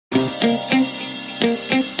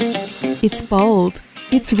It's bold.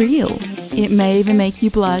 It's real. It may even make you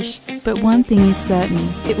blush. But one thing is certain,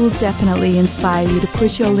 it will definitely inspire you to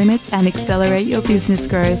push your limits and accelerate your business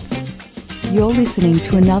growth. You're listening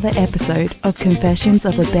to another episode of Confessions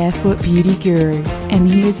of a Barefoot Beauty Guru. And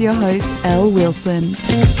here's your host, Elle Wilson.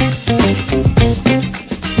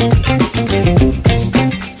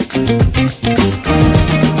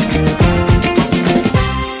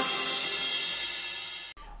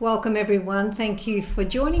 Welcome everyone. Thank you for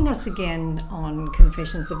joining us again on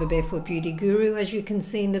Confessions of a Barefoot Beauty Guru. As you can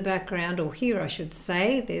see in the background, or hear I should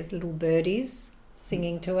say, there's little birdies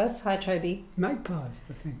singing to us. Hi Toby. Magpies,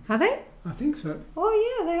 I think. Are they? I think so.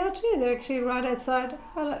 Oh yeah, they are too. They're actually right outside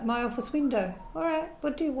my office window. All right,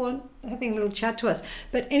 what do you want? Having a little chat to us.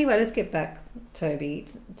 But anyway, let's get back, Toby,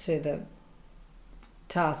 to the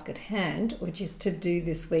task at hand, which is to do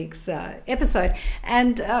this week's episode.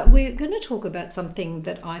 And we're going to talk about something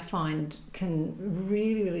that I find can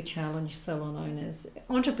really challenge salon owners,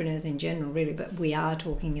 entrepreneurs in general, really, but we are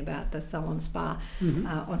talking about the salon spa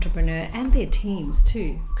entrepreneur and their teams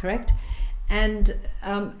too, correct? And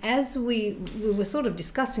as we were sort of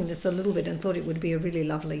discussing this a little bit and thought it would be a really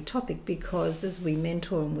lovely topic, because as we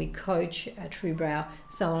mentor and we coach Truebrow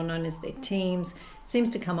salon owners, their teams, seems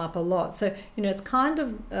to come up a lot. So, you know, it's kind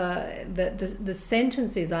of the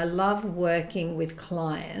sentence is, I love working with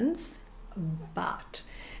clients, but...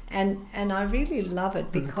 And I really love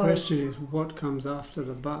it because... And the question is, what comes after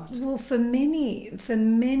the but? Well, for many...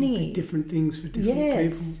 different things for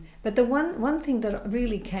different people. But the one thing that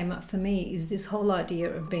really came up for me is this whole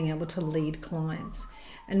idea of being able to lead clients.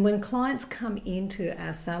 And when clients come into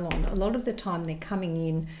our salon, a lot of the time they're coming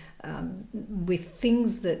in with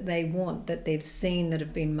things that they want, that they've seen that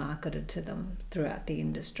have been marketed to them throughout the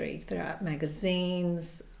industry, throughout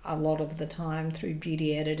magazines, a lot of the time through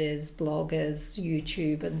beauty editors, bloggers,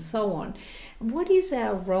 YouTube, and so on. What is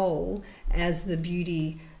our role as the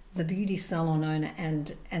beauty salon owner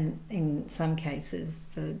and in some cases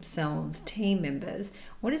the salon's team members?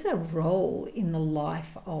 What is our role in the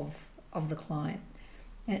life of the client?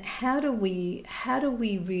 And how do we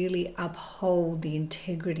really uphold the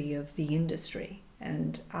integrity of the industry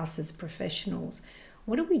and us as professionals?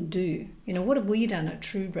 What do we do? You know, what have we done at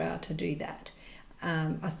Truebrow to do that?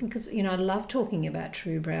 I think, I love talking about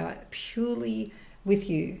Truebrow purely with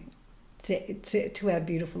you to our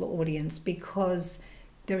beautiful audience, because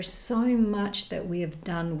there is so much that we have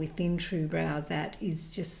done within Truebrow that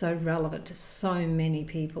is just so relevant to so many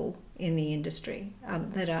people in the industry,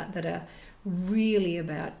 that are really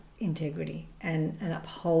about integrity and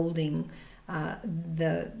upholding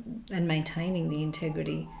and maintaining the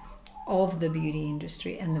integrity of the beauty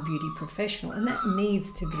industry and the beauty professional. And that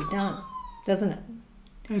needs to be done, doesn't it?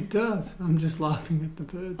 It does. I'm just laughing at the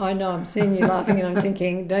birds. I know, I'm seeing you laughing and I'm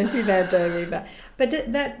thinking, don't do that, Toby. But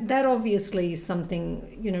that obviously is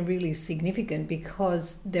something, really significant,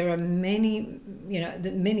 because there are many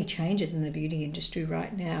changes in the beauty industry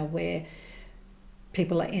right now where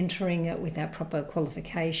people are entering it without proper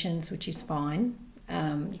qualifications, which is fine.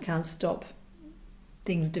 You can't stop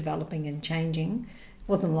things developing and changing. It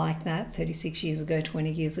wasn't like that 36 years ago, 20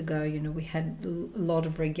 years ago. We had a lot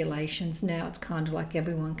of regulations. Now it's kind of like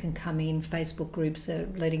everyone can come in. Facebook groups are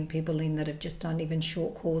letting people in that have just done even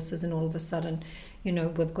short courses, and all of a sudden,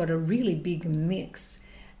 we've got a really big mix.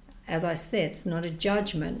 As I said, it's not a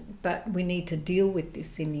judgment, but we need to deal with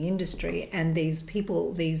this in the industry. And these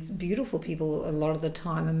people, these beautiful people, a lot of the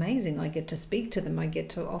time, amazing. I get to speak to them. I get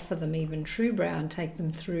to offer them even Truebrow and take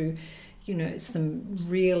them through, some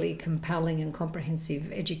really compelling and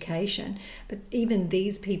comprehensive education. But even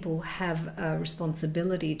these people have a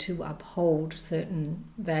responsibility to uphold certain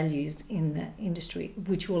values in the industry,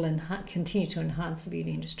 which will continue to enhance the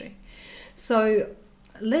beauty industry. So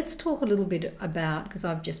let's talk a little bit about, because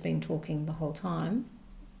I've just been talking the whole time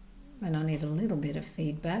and I need a little bit of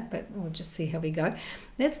feedback, but we'll just see how we go.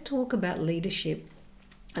 Let's talk about leadership.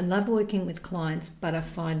 I love working with clients, but I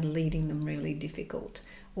find leading them really difficult,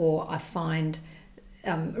 or I find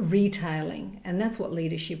retailing, and that's what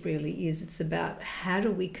leadership really is. It's about how do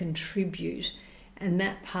we contribute, and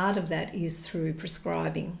that part of that is through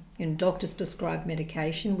prescribing. Doctors prescribe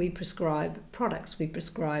medication, we prescribe products, we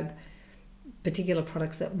prescribe particular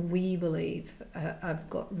products that we believe have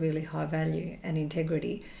got really high value and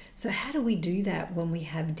integrity. So how do we do that when we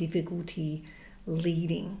have difficulty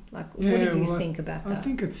leading? What do you think about that? I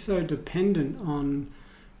think it's so dependent on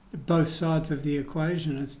both sides of the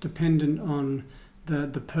equation. It's dependent on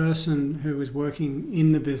the person who is working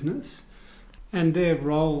in the business and their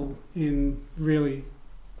role in really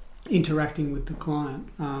interacting with the client.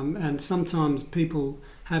 And sometimes people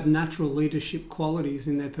have natural leadership qualities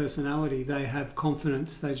in their personality. They have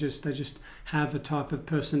confidence. They just have a type of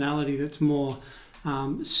personality that's more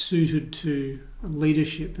suited to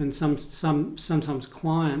leadership. And sometimes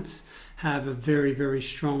clients have a very, very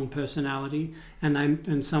strong personality,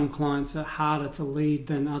 and some clients are harder to lead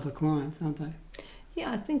than other clients, aren't they?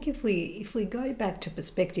 Yeah, I think if we go back to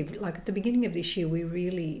perspective, like at the beginning of this year, we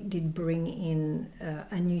really did bring in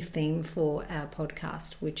a new theme for our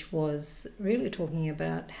podcast, which was really talking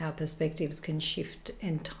about how perspectives can shift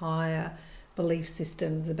entire belief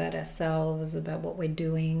systems about ourselves, about what we're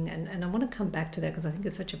doing. And I want to come back to that because I think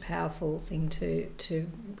it's such a powerful thing to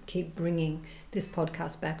keep bringing this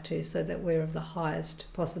podcast back to, so that we're of the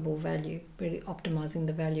highest possible value, really optimizing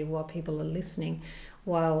the value while people are listening.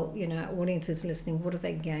 While, you know, our audience is listening, what are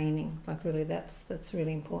they gaining? Like, really, that's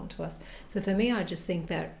really important to us. So for me, I just think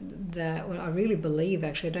that well, I really believe,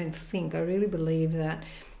 actually, I really believe that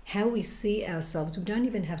how we see ourselves, we don't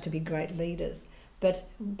even have to be great leaders,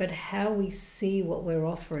 but how we see what we're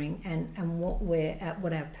offering and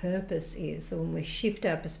what our purpose is. So when we shift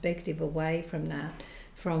our perspective away from that,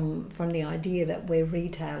 from the idea that we're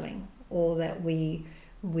retailing or that we're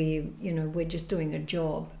just doing a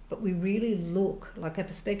job, but we really look like our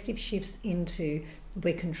perspective shifts into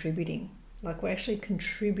we're contributing, like we're actually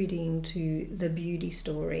contributing to the beauty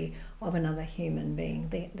story of another human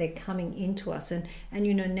being. They're coming into us, and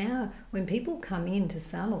now when people come into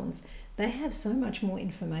salons, they have so much more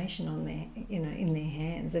information on their, in their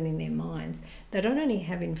hands and in their minds. They don't only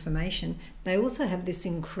have information, they also have this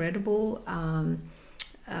incredible,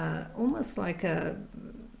 almost like a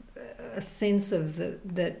sense of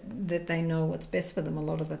that they know what's best for them a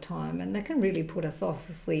lot of the time, and that can really put us off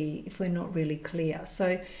if we're not really clear.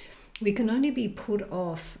 So we can only be put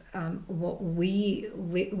off what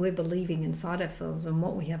we're believing inside ourselves and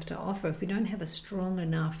what we have to offer if we don't have a strong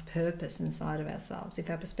enough purpose inside of ourselves, if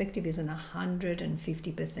our perspective isn't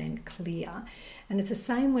 150% clear. And it's the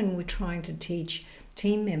same when we're trying to teach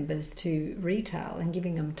team members to retail and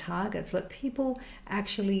giving them targets. That people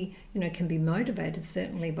actually, can be motivated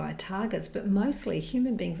certainly by targets, but mostly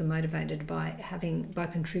human beings are motivated by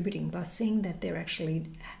contributing, by seeing that they're actually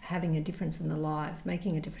having a difference in the life,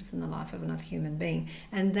 making a difference in the life of another human being.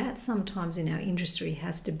 And that sometimes in our industry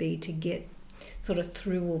has to be to get sort of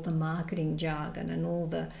through all the marketing jargon and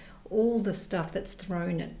all the stuff that's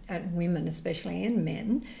thrown at women especially, and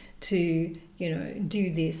men, to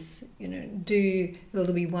do this,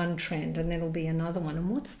 there'll be one trend and there'll be another one. And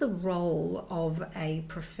what's the role of a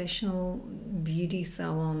professional beauty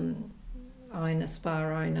salon owner, spa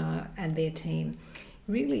owner, and their team?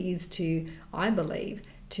 Really is to, I believe,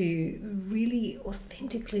 to really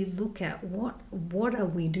authentically look at what are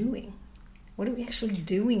we doing? What are we actually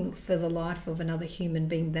doing for the life of another human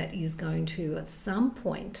being that is going to at some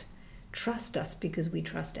point trust us because we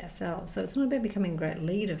trust ourselves? So it's not about becoming a great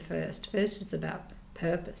leader first. First, it's about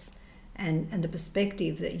purpose and the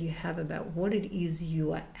perspective that you have about what it is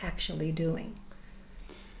you are actually doing.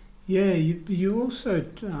 Yeah, you also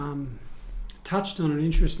touched on an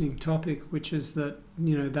interesting topic, which is that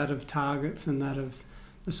that of targets and that of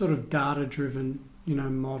the sort of data-driven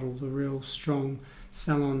model, the real strong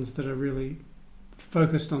salons that are really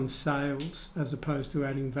focused on sales as opposed to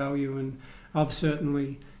adding value. And I've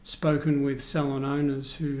certainly spoken with salon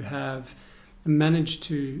owners who have managed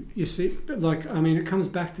to, it comes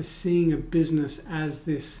back to seeing a business as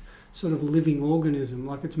this sort of living organism,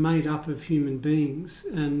 like it's made up of human beings,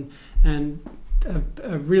 and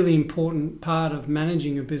a really important part of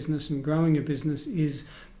managing a business and growing a business is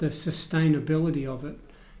the sustainability of it.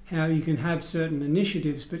 How you can have certain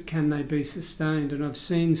initiatives, but can they be sustained? And I've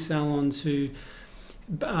seen salons who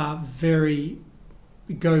are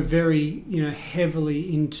go very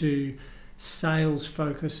heavily into sales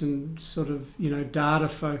focus and sort of data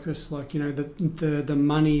focus, like the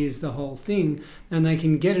money is the whole thing, and they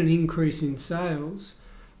can get an increase in sales,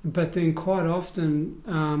 but then quite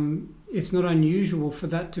often it's not unusual for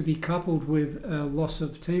that to be coupled with a loss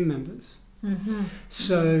of team members. Mm-hmm.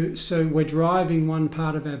 So we're driving one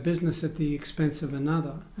part of our business at the expense of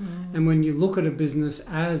another. Mm-hmm. And when you look at a business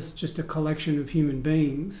as just a collection of human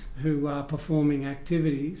beings who are performing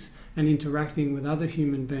activities and interacting with other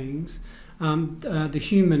human beings, the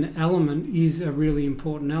human element is a really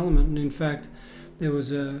important element. And in fact, there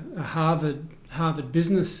was a Harvard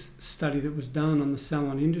business study that was done on the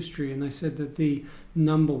salon industry, and they said that the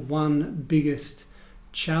number one biggest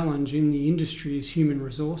challenge in the industry is human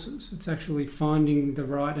resources. It's actually finding the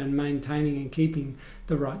right and maintaining and keeping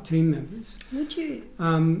the right team members. Would you?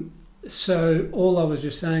 So all I was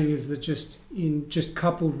just saying is that just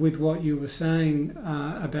coupled with what you were saying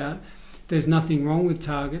about there's nothing wrong with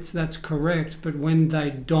targets, that's correct. But when they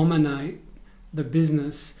dominate the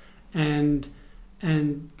business and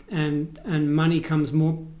money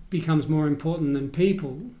becomes more important than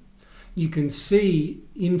people, you can see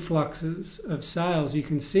influxes of sales, you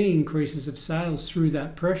can see increases of sales through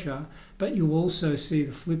that pressure, but you also see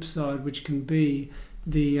the flip side, which can be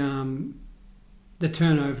the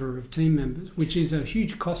turnover of team members, which is a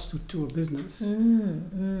huge cost to a business.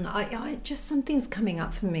 I just something's coming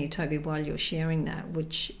up for me, Toby, while you're sharing that,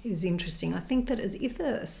 which is interesting. I think that if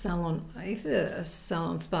a salon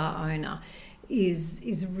spa owner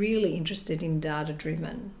is really interested in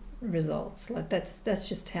data-driven results, like that's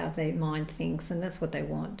just how their mind thinks, and that's what they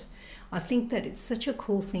want. I think that it's such a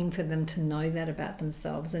cool thing for them to know that about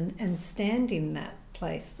themselves and stand in that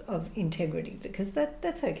place of integrity, because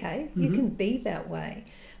that's okay. Mm-hmm. You can be that way.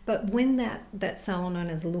 But when that salon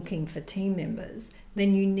owner is looking for team members,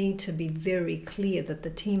 then you need to be very clear that the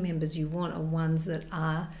team members you want are ones that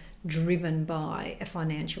are driven by a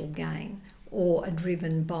financial gain or are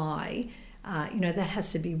driven by that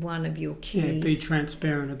has to be one of your key. Yeah, be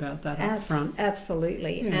transparent about that up front.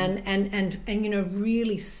 Absolutely. Yeah. And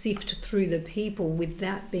really sift through the people with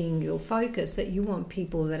that being your focus, that you want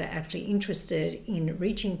people that are actually interested in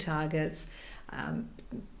reaching targets,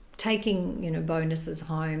 taking bonuses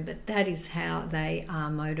home, that is how they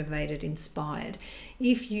are motivated, inspired.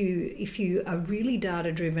 If you are really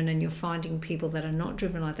data driven and you're finding people that are not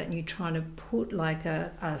driven like that, and you're trying to put like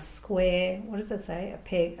a square, what does it say,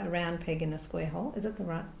 a round peg in a square hole, is that the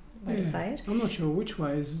right way to say it? I'm not sure which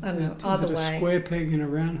way. Is it Either a way. Square peg in a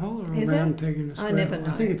round hole, or a round peg in a square hole? I never know.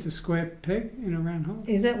 I think it's a square peg in a round hole.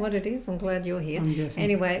 Is that what it is? I'm glad you're here. I'm guessing.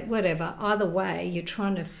 Anyway, whatever. Either way, you're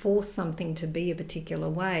trying to force something to be a particular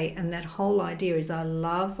way, and that whole idea is, I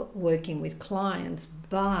love working with clients,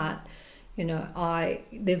 but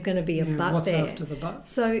there's going to be a but what's there. After the but?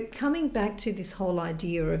 So coming back to this whole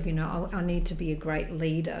idea of I need to be a great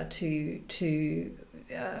leader to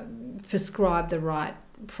prescribe the right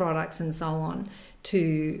products and so on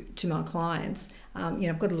to my clients.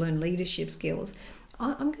 I've got to learn leadership skills.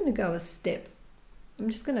 I'm going to go a step. I'm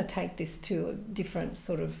just going to take this to a different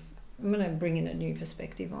sort of. I'm going to bring in a new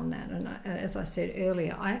perspective on that. And as I said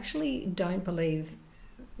earlier, I actually don't believe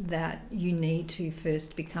that you need to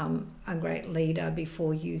first become a great leader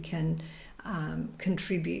before you can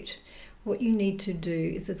contribute. What you need to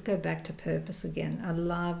do is, let's go back to purpose again. I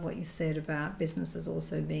love what you said about businesses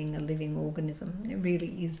also being a living organism. It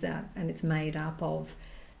really is that, and it's made up of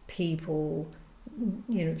people,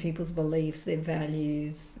 people's beliefs, their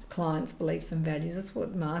values, clients' beliefs and values. That's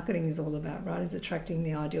what marketing is all about, right? Is attracting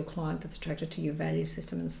the ideal client that's attracted to your value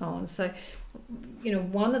system and so on. So,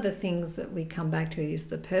 one of the things that we come back to is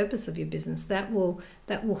the purpose of your business. That's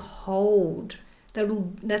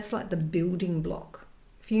like the building block.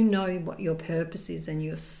 If you know what your purpose is and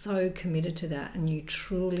you're so committed to that, and you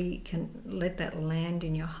truly can let that land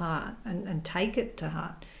in your heart and take it to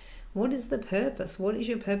heart, what is the purpose? What is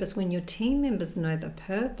your purpose? When your team members know the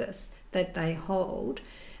purpose that they hold,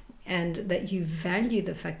 and that you value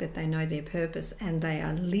the fact that they know their purpose and they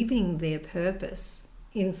are living their purpose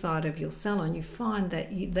inside of your salon, you find that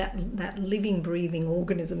that living, breathing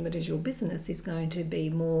organism that is your business is going to be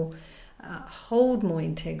more hold more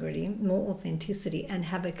integrity, more authenticity, and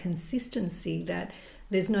have a consistency that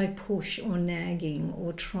there's no push or nagging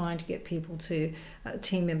or trying to get people to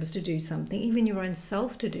team members to do something, even your own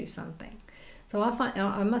self to do something. So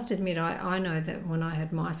I must admit, I know that when I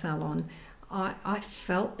had my salon, I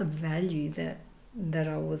felt the value that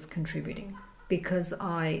I was contributing, because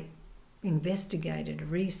I investigated,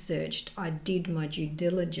 researched, I did my due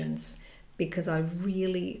diligence, because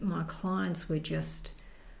my clients were just,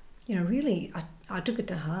 really, I took it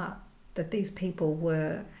to heart that these people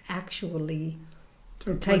were actually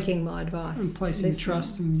taking my advice and placing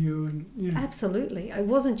trust in you. And absolutely, it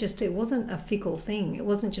wasn't a fickle thing. It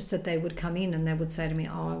wasn't just that they would come in and they would say to me,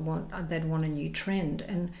 they'd want a new trend,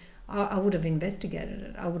 and I would have investigated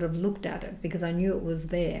it. I would have looked at it, because I knew it was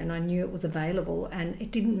there and I knew it was available, and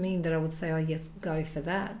it didn't mean that I would say, yes, go for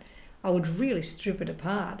that. I would really strip it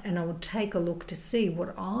apart, and I would take a look to see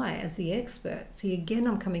what I, as the expert, see, again,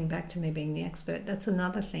 I'm coming back to me being the expert. That's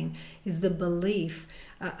another thing, is the belief.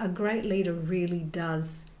 A great leader really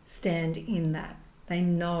does stand in that. They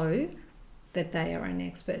know that they are an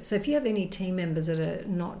expert. So if you have any team members that are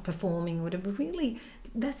not performing or whatever, really,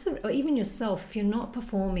 or even yourself, if you're not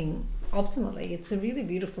performing optimally, it's a really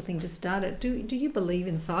beautiful thing to start at. Do you believe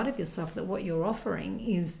inside of yourself that what you're offering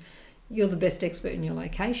is, you're the best expert in your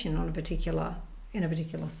location in a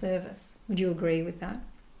particular service? Would you agree with that?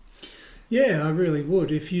 Yeah, I really would.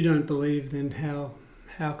 If you don't believe, then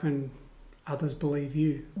how can others believe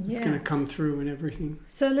you? It's Yeah. going to come through in everything.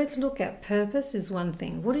 So let's look at purpose is one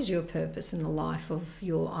thing. What is your purpose in the life of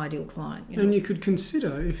your ideal client? And you could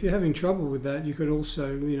consider, if you're having trouble with that, you could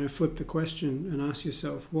also, flip the question and ask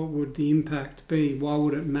yourself, what would the impact be? Why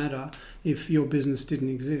would it matter if your business didn't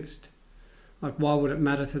exist? Like, why would it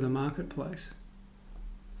matter to the marketplace?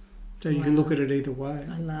 So you can look at it either way.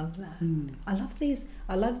 I love that. Mm.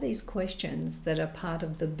 I love these questions that are part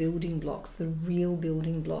of the building blocks, the real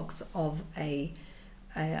building blocks of a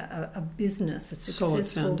business, a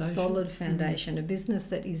successful, solid foundation, a business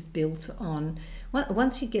that is built on.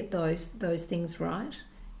 Once you get those things right,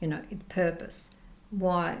 purpose.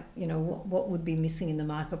 Why, what would be missing in the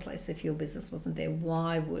marketplace if your business wasn't there?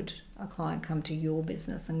 Why would a client come to your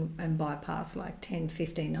business and bypass like 10,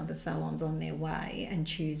 15 other salons on their way and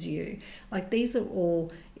choose you? Like, these are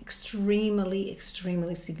all extremely,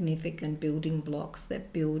 extremely significant building blocks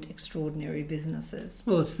that build extraordinary businesses.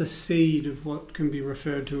 Well, it's the seed of what can be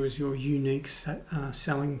referred to as your unique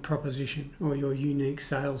selling proposition, or your unique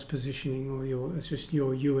sales positioning, or it's just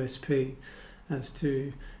your USP.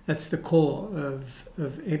 That's the core of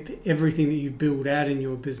everything that you build out in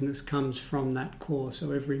your business comes from that core.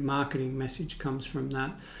 So every marketing message comes from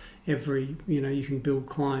that. You can build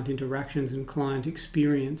client interactions and client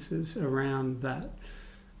experiences around that.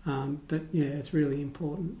 But yeah, it's really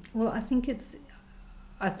important. Well, I think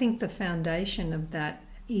the foundation of that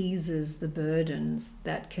eases the burdens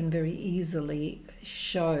that can very easily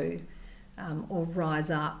show or rise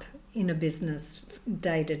up in a business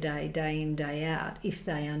day to day, day in, day out, if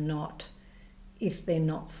they're not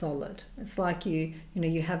solid. It's like you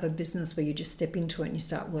have a business where you just step into it and you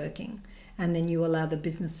start working, and then you allow the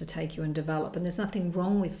business to take you and develop. And there's nothing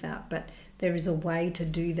wrong with that, but there is a way to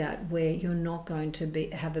do that where you're not going to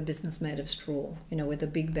have a business made of straw, where the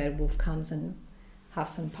big bad wolf comes and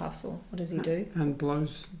huffs and puffs, or what does he do? And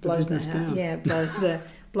blows the business down. Yeah,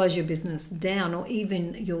 blows your business down, or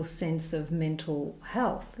even your sense of mental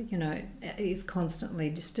health, is constantly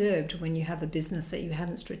disturbed when you have a business that you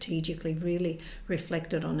haven't strategically really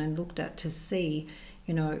reflected on and looked at to see,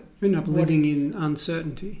 You end up living in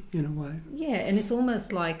uncertainty in a way. Yeah, and it's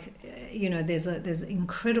almost like, there's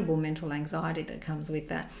incredible mental anxiety that comes with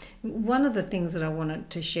that. One of the things that I wanted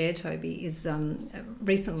to share, Toby, is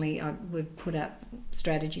recently we've put out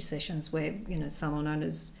strategy sessions where, salon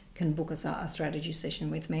owners can book a strategy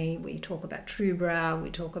session with me. We talk about TrueBrow,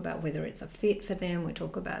 we talk about whether it's a fit for them, we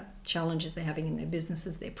talk about challenges they're having in their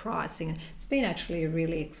businesses, their pricing. And it's been actually a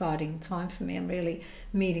really exciting time for me. I'm really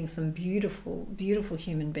meeting some beautiful, beautiful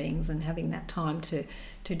human beings and having that time to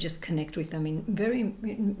just connect with them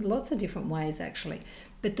in lots of different ways, actually.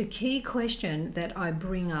 But the key question that I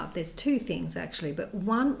bring up, there's two things actually, but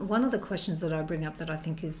one of the questions that I bring up that I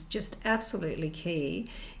think is just absolutely key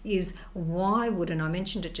is why would, and I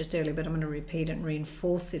mentioned it just earlier, but I'm going to repeat it and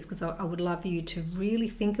reinforce this because I would love you to really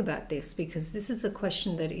think about this, because this is a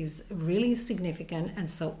question that is really significant and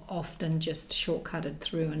so often just shortcutted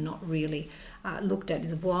through and not really looked at,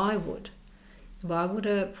 is why would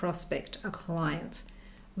a prospect, a client,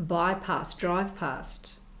 drive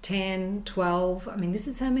past 10, 12, this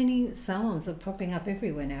is how many salons are popping up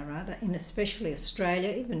everywhere now, right? In especially Australia,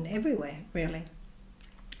 even everywhere, really.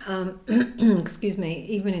 Excuse me,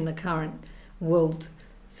 even in the current world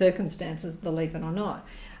circumstances, believe it or not.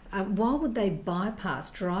 Why would they drive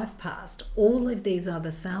past all of these other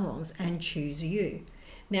salons and choose you?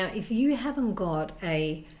 Now, if you haven't got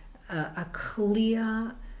a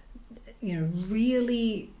clear,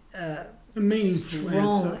 really strong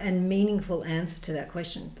answer. And meaningful answer to that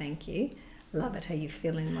question. Thank you. Love it how you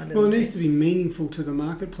feel in my little Well, it needs to be meaningful to the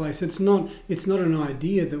marketplace. It's not an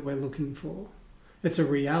idea that we're looking for. It's a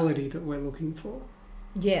reality that we're looking for.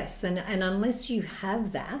 Yes, and unless you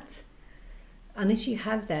have that,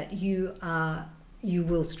 you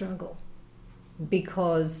will struggle,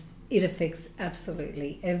 because it affects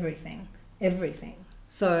absolutely everything.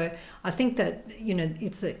 So I think that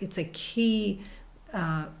it's a key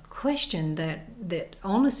question that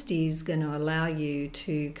honesty is going to allow you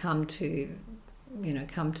to come to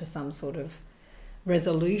some sort of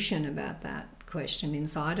resolution about that question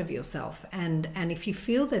inside of yourself. And if you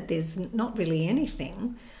feel that there's not really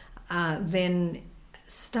anything, then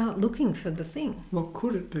start looking for the thing. What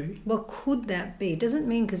could it be? What could that be? It doesn't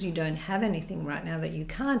mean because you don't have anything right now that you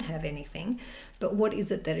can't have anything, but what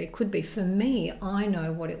is it that it could be? For me, I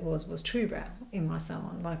know what it was TrueBrow in my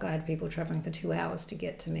salon. Like, I had people travelling for 2 hours to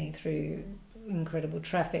get to me through incredible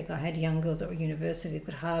traffic. I had young girls that were at university that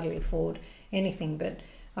could hardly afford anything but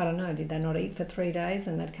I don't know, did they not eat for 3 days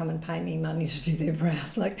and they'd come and pay me money to do their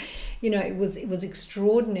brows? Like, it was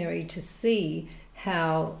extraordinary to see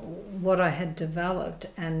how what I had developed,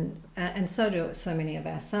 and so do so many of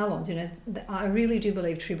our salons. I really do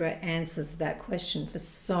believe Trubrow answers that question for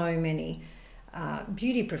so many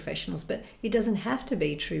beauty professionals, but it doesn't have to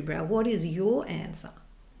be Trubrow. What is your answer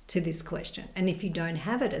to this question? And if you don't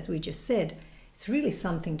have it, as we just said, it's really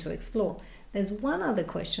something to explore. There's one other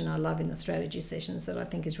question I love in the strategy sessions that I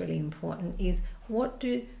think is really important is what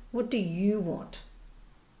do you want?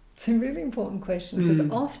 It's a really important question because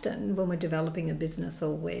often when we're developing a business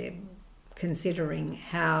or we're considering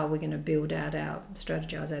how we're going to build out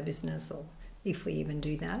strategize our business, or if we even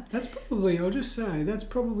do that. I'll just say, that's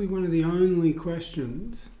probably one of the only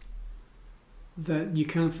questions that you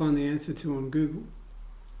can't find the answer to on Google.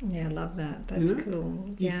 Yeah, I love that. That's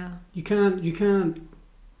cool. You can't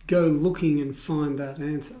go looking and find that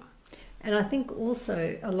answer. And I think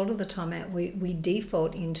also a lot of the time we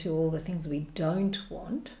default into all the things we don't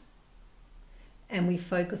want, and we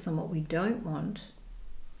focus on what we don't want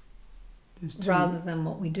rather than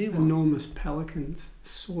what we do want. Enormous pelicans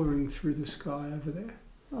soaring through the sky over there.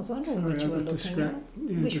 I was wondering what you were looking at.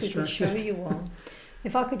 Wish we could show you all.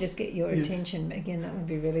 If I could just get your attention again, that would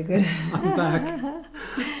be really good. I'm back.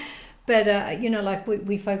 But, like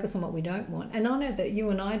we focus on what we don't want. And I know that you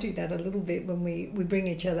and I do that a little bit when we bring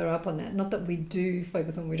each other up on that. Not that we do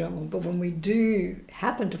focus on what we don't want, but when we do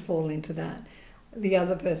happen to fall into that, the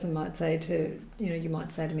other person might say you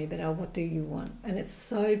might say to me, but what do you want? And it's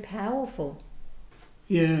so powerful.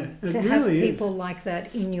 Yeah, it to really have is. people like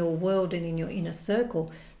that in your world and in your inner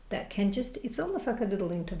circle that can it's almost like a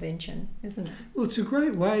little intervention, isn't it? Well, it's a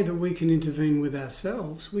great way that we can intervene with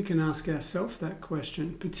ourselves. We can ask ourselves that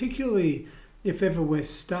question, particularly if ever we're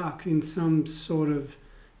stuck in some sort of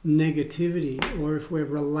negativity, or if we're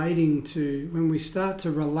when we start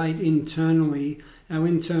to relate internally, our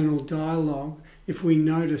internal dialogue, if we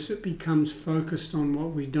notice it becomes focused on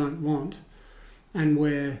what we don't want, and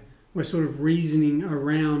we're sort of reasoning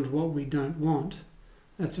around what we don't want,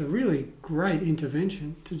 that's a really great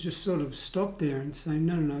intervention to just sort of stop there and say,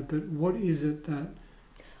 no, but what is it that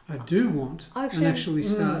I do want? And actually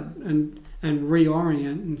start and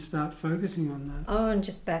reorient and start focusing on that. Oh, and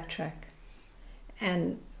just backtrack.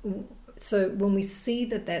 And so when we see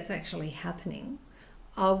that that's actually happening,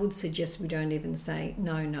 I would suggest we don't even say,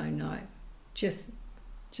 no. Just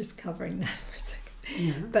covering that for a second.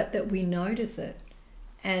 Yeah. But that we notice it.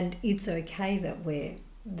 And it's okay that we've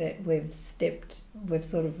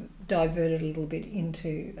sort of diverted a little bit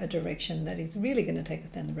into a direction that is really going to take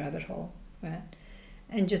us down the rabbit hole, right?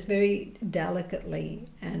 And just very delicately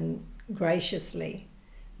and graciously,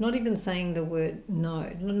 not even saying the word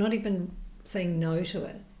no, not even saying no to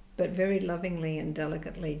it, but very lovingly and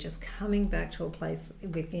delicately just coming back to a place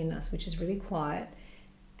within us which is really quiet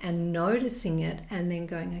and noticing it, and then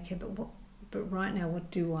going, okay, but right now, what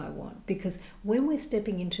do I want? Because when we're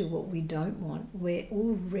stepping into what we don't want, we're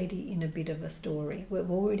already in a bit of a story. We're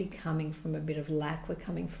already coming from a bit of lack. We're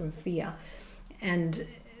coming from fear. And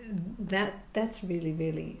that's really,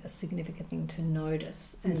 really a significant thing to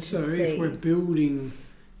notice and to so see.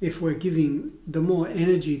 If we're giving, the more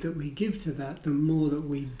energy that we give to that, the more that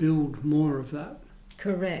we build more of that.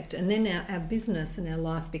 Correct. And then our business and our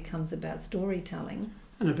life becomes about storytelling.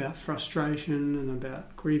 And about frustration and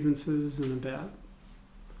about grievances and about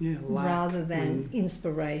lack. Rather than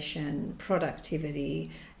inspiration,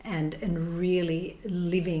 productivity, and really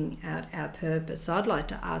living out our purpose. So I'd like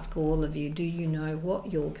to ask all of you, do you know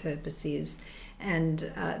what your purpose is?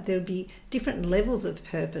 And there'll be different levels of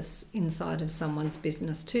purpose inside of someone's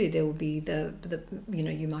business too. There will be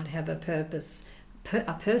you might have a purpose,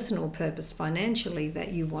 a personal purpose financially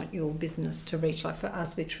that you want your business to reach. Like for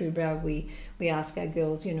us with Trubrow, we ask our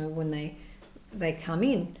girls, when they come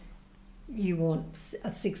in, you want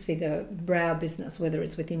a six-figure brow business, whether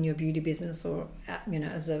it's within your beauty business or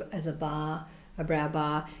as a bar, a brow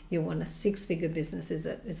bar. You want a six-figure business. Is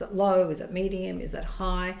it low? Is it medium? Is it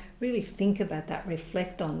high? Really think about that,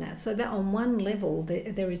 reflect on that. So that on one level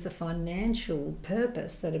there is a financial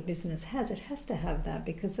purpose that a business has. It has to have that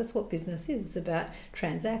because that's what business is. It's about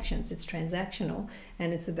transactions. It's transactional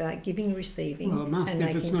and it's about giving, receiving, well, it must. and if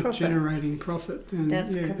making it's not profit. Generating profit, then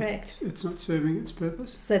that's correct. It's not serving its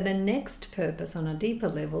purpose. So the next purpose on a deeper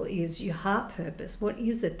level is your heart purpose. What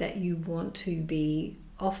is it that you want to be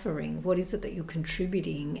offering? What is it that you're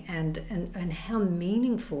contributing, and how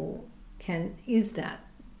meaningful is that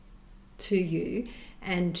to you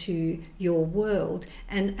and to your world?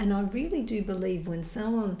 And I really do believe when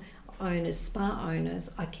someone owners, spa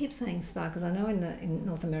owners, I keep saying spa because I know in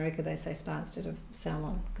North America they say spa instead of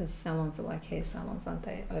salon, because salons are like hair salons, aren't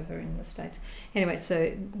they, over in the States? Anyway,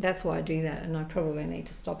 so that's why I do that, and I probably need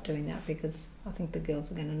to stop doing that because I think the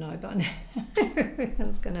girls are going to know by now.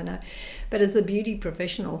 Everyone's going to know. But as the beauty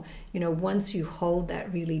professional, once you hold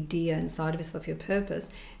that really dear inside of yourself, your purpose,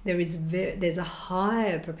 there's a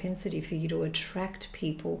higher propensity for you to attract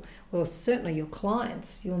people. Well, certainly your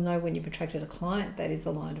clients. You'll know when you've attracted a client that is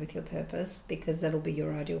aligned with your purpose, because that'll be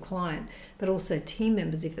your ideal client. But also team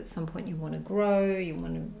members, if at some point you want to grow, you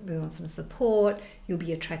want some support, you'll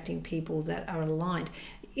be attracting people that are aligned.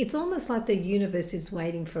 It's almost like the universe is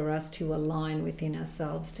waiting for us to align within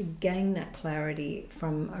ourselves, to gain that clarity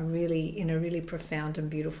in a really profound and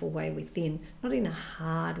beautiful way within, not in a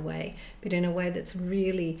hard way, but in a way that's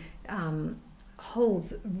really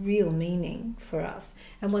holds real meaning for us.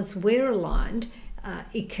 And once we're aligned,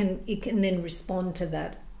 it can then respond to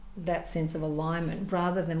that sense of alignment,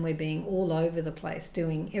 rather than we're being all over the place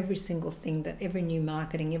doing every single thing, that every new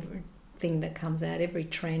marketing, everything that comes out, every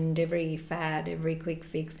trend, every fad, every quick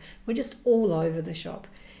fix. We're just all over the shop,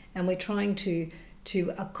 and we're trying to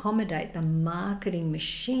accommodate the marketing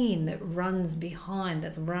machine that's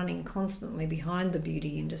running constantly behind the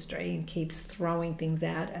beauty industry and keeps throwing things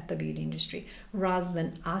out at the beauty industry, rather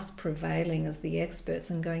than us prevailing as the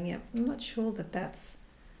experts and going, yeah, I'm not sure that's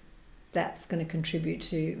going to contribute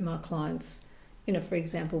to my clients, for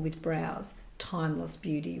example, with brows, timeless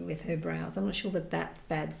beauty with her brows. I'm not sure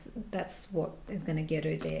that's what is going to get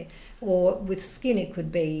her there. Or with skin, it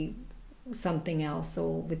could be something else,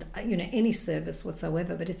 or with any service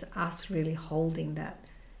whatsoever, but it's us really holding that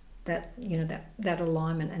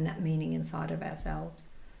alignment and that meaning inside of ourselves.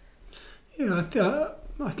 Yeah,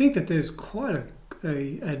 I think that there's quite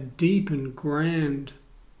a deep and grand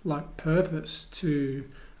purpose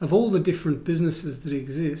of all the different businesses that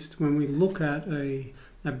exist. When we look at a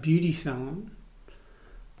beauty salon,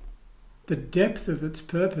 the depth of its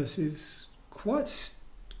purpose is quite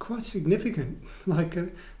significant.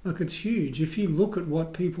 It's huge. If you look at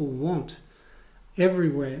what people want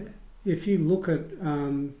everywhere, if you look at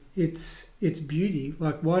its beauty,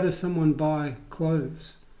 why does someone buy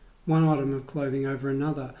clothes, one item of clothing over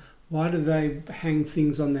another? Why do they hang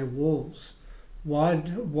things on their walls? Why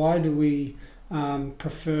do we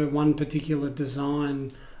prefer one particular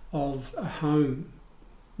design of a home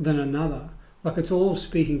than another? It's all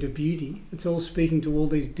speaking to beauty. It's all speaking to all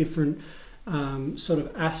these different sort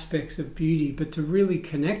of aspects of beauty. But to really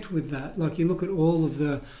connect with that, you look at all of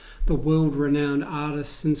the world-renowned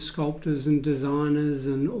artists and sculptors and designers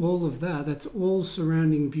and all of that's all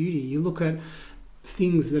surrounding beauty. You look at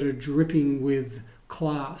things that are dripping with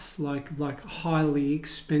class, like highly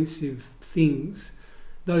expensive things.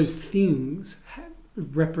 Those things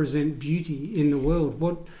represent beauty in the world.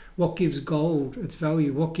 What gives gold its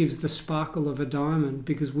value? What gives the sparkle of a diamond?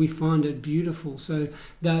 Because we find it beautiful. So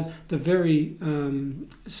that the very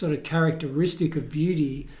sort of characteristic of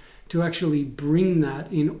beauty, to actually bring that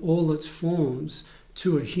in all its forms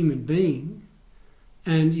to a human being,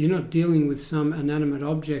 and you're not dealing with some inanimate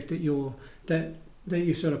object that you're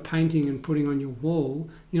sort of painting and putting on your wall.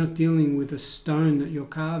 You're not dealing with a stone that you're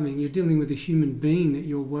carving. You're dealing with a human being that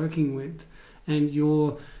you're working with, and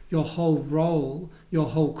your whole role, your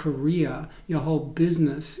whole career, your whole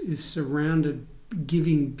business is surrounded,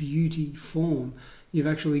 giving beauty form. You've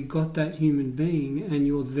actually got that human being, and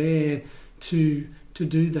you're there to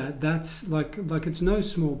do that. That's it's no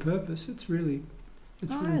small purpose. It's really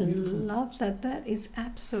beautiful. I love that. That is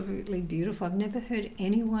absolutely beautiful. I've never heard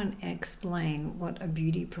anyone explain what a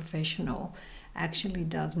beauty professional actually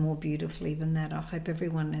does more beautifully than that. I hope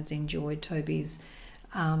everyone has enjoyed Toby's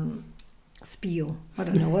spiel. I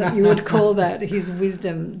don't know what you would call that, his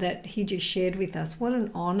wisdom that he just shared with us. What an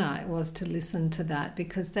honour it was to listen to that,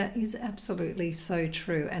 because that is absolutely so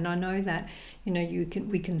true. And I know that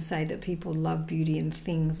we can say that people love beauty and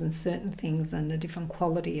things and certain things and a different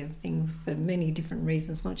quality of things for many different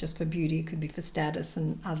reasons, not just for beauty. It could be for status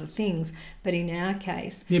and other things, but in our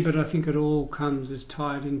case, but I think it all comes as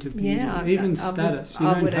tied into beauty. Even status. You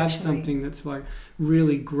don't have something that's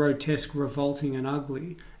really grotesque, revolting and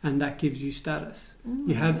ugly, and that gives you status.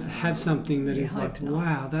 You have something that is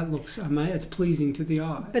wow, that looks amazing, it's pleasing to the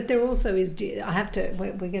eye. But there also is, we're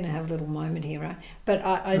going to have a little moment here, right? But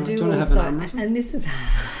I do also, and this is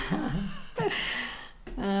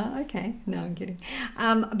okay, no, I'm kidding.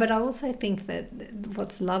 But I also think that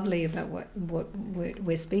what's lovely about what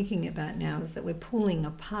we're speaking about now is that we're pulling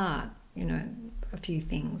apart a few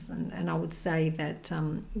things, and I would say that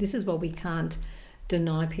this is what we can't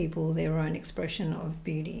deny people their own expression of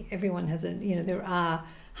beauty. Everyone has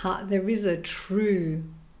there is a true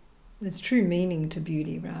there's true meaning to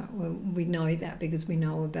beauty, right? Well, we know that because we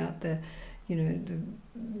know about the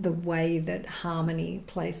way that harmony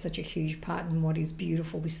plays such a huge part in what is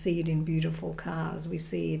beautiful. We see it in beautiful cars, we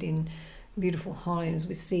see it in beautiful homes,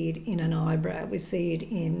 we see it in an eyebrow, we see it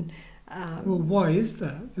in... well, why is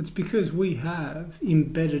that? It's because we have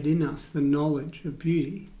embedded in us the knowledge of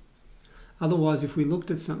beauty. Otherwise, if we looked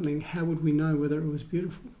at something, how would we know whether it was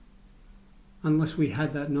beautiful? Unless we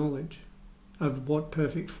had that knowledge of what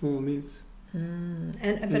perfect form is.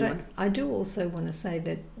 But I do also want to say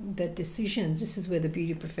that decisions, this is where the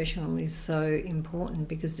beauty professional is so important,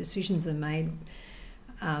 because decisions are made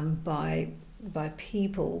by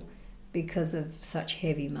people because of such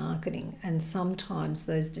heavy marketing, and sometimes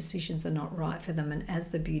those decisions are not right for them. And as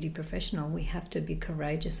the beauty professional, we have to be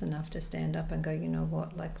courageous enough to stand up and go, you know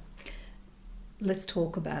what, like, let's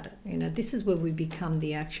talk about it. You know, this is where we become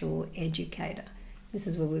the actual educator. This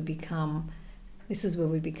is where we become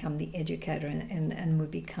the educator, and we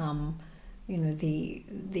become, you know, the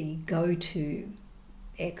go-to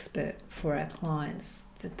expert for our clients,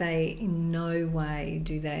 that they in no way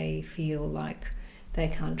do they feel like they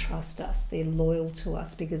can't trust us. They're loyal to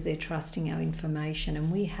us because they're trusting our information, and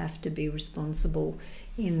we have to be responsible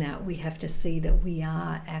in that. We have to see that we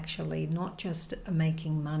are actually not just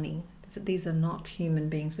making money. These are not human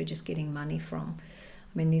beings we're just getting money from.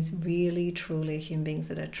 I mean, these really, truly human beings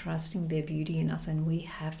that are trusting their beauty in us, and we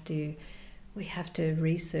have to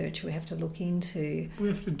research, we have to look into. We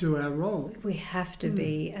have to do our role. We have to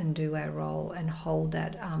be and do our role and hold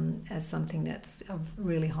that as something that's of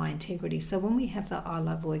really high integrity. So when we have the I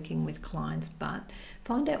love working with clients but,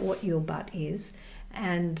 find out what your but is.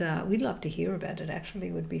 And we'd love to hear about it. Actually,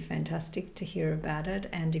 it would be fantastic to hear about it.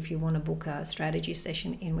 And if you want to book a strategy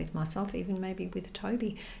session in with myself, even maybe with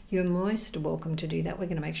Toby, you're most welcome to do that. We're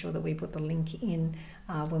going to make sure that we put the link in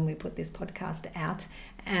when we put this podcast out.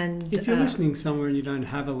 And if you're listening somewhere and you don't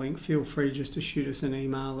have a link, feel free just to shoot us an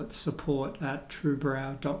email at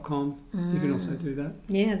support@truebrow.com. You can also do that.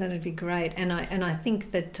 Yeah, that'd be great. And I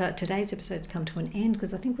think that today's episode's come to an end,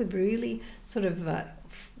 because I think we've really sort of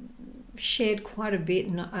shared quite a bit,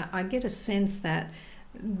 and I get a sense that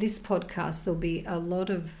this podcast, there'll be a lot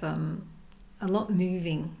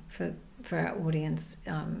moving for our audience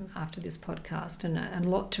after this podcast, and a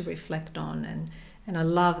lot to reflect on, and I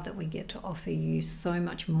love that we get to offer you so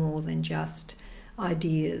much more than just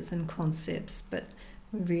ideas and concepts, but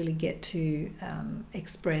we really get to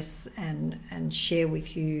express and share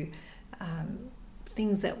with you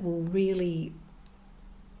things that will really,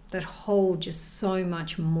 that hold just so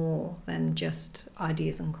much more than just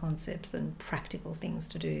ideas and concepts and practical things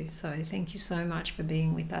to do. So thank you so much for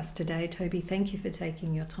being with us today, Toby. Thank you for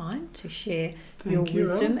taking your time to share your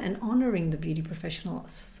wisdom and honouring the beauty professional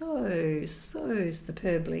so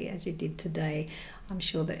superbly as you did today. I'm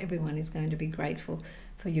sure that everyone is going to be grateful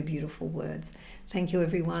for your beautiful words. Thank you,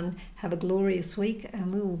 everyone. Have a glorious week,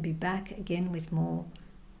 and we will be back again with more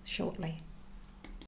shortly.